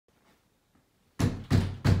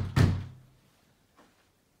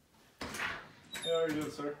Hey, how are you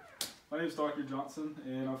doing, sir? My name is Dr. Johnson,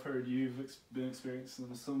 and I've heard you've been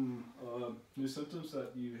experiencing some new symptoms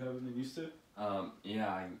that you haven't been used to.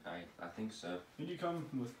 Yeah, I think so. Who did you come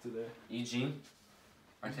with today? Eugene?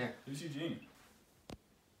 Right there. Who's Eugene?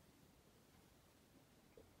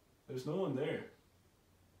 There's no one there.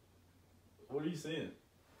 What are you saying?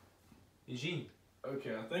 Eugene.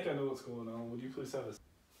 Okay, I think I know what's going on. Would you please have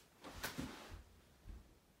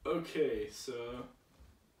a... Okay, so...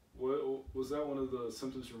 What was that one of the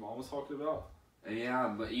symptoms your mom was talking about?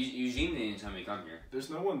 Yeah, but Eugene didn't tell me to come here.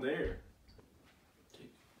 There's no one there. Dude,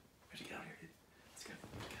 where'd you get out here, dude? Let's go.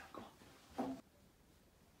 Come on.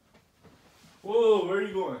 Whoa, where are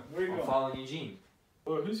you going? Where are you I'm going? following Eugene.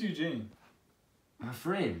 Oh, who's Eugene? My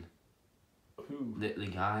friend. Who? The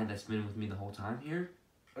guy that's been with me the whole time here?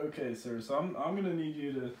 Okay, sir. So I'm gonna need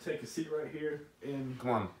you to take a seat right here, and Come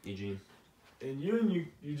on, Eugene.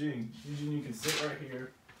 Eugene, you can sit right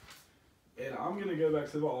here, and I'm gonna go back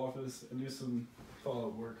to the office and do some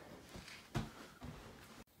follow-up work.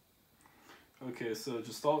 Okay, so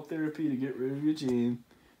gestalt therapy to get rid of Eugene,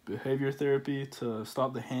 behavior therapy to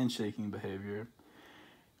stop the handshaking behavior,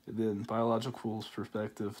 and then biological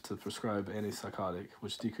perspective to prescribe antipsychotic,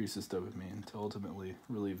 which decreases dopamine to ultimately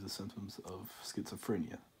relieve the symptoms of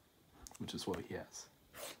schizophrenia, which is what he has.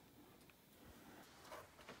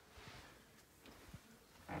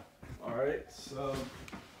 Alright, so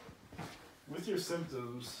with your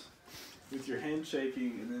symptoms, with your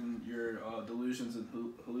handshaking and then your delusions and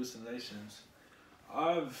hallucinations,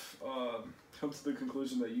 I've come to the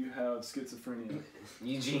conclusion that you have schizophrenia.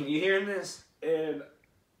 Eugene, you hearing this? And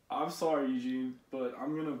I'm sorry, Eugene, but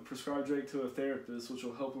I'm going to prescribe Drake to a therapist, which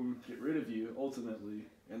will help him get rid of you, ultimately,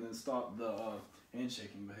 and then stop the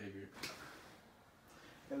handshaking behavior.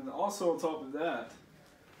 And then also on top of that,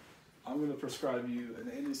 I'm going to prescribe you an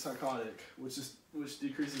antipsychotic, which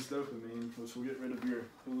decreases dopamine, which will get rid of your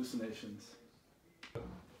hallucinations.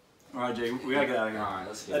 Alright, Jay, we gotta get out of here. Alright,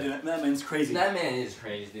 let's get That man's crazy. That man is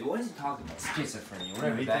crazy, dude. What is he talking about? Schizophrenia,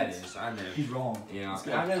 whatever he that thinks is. I know. He's wrong. Yeah, Let's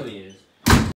go. I know he is.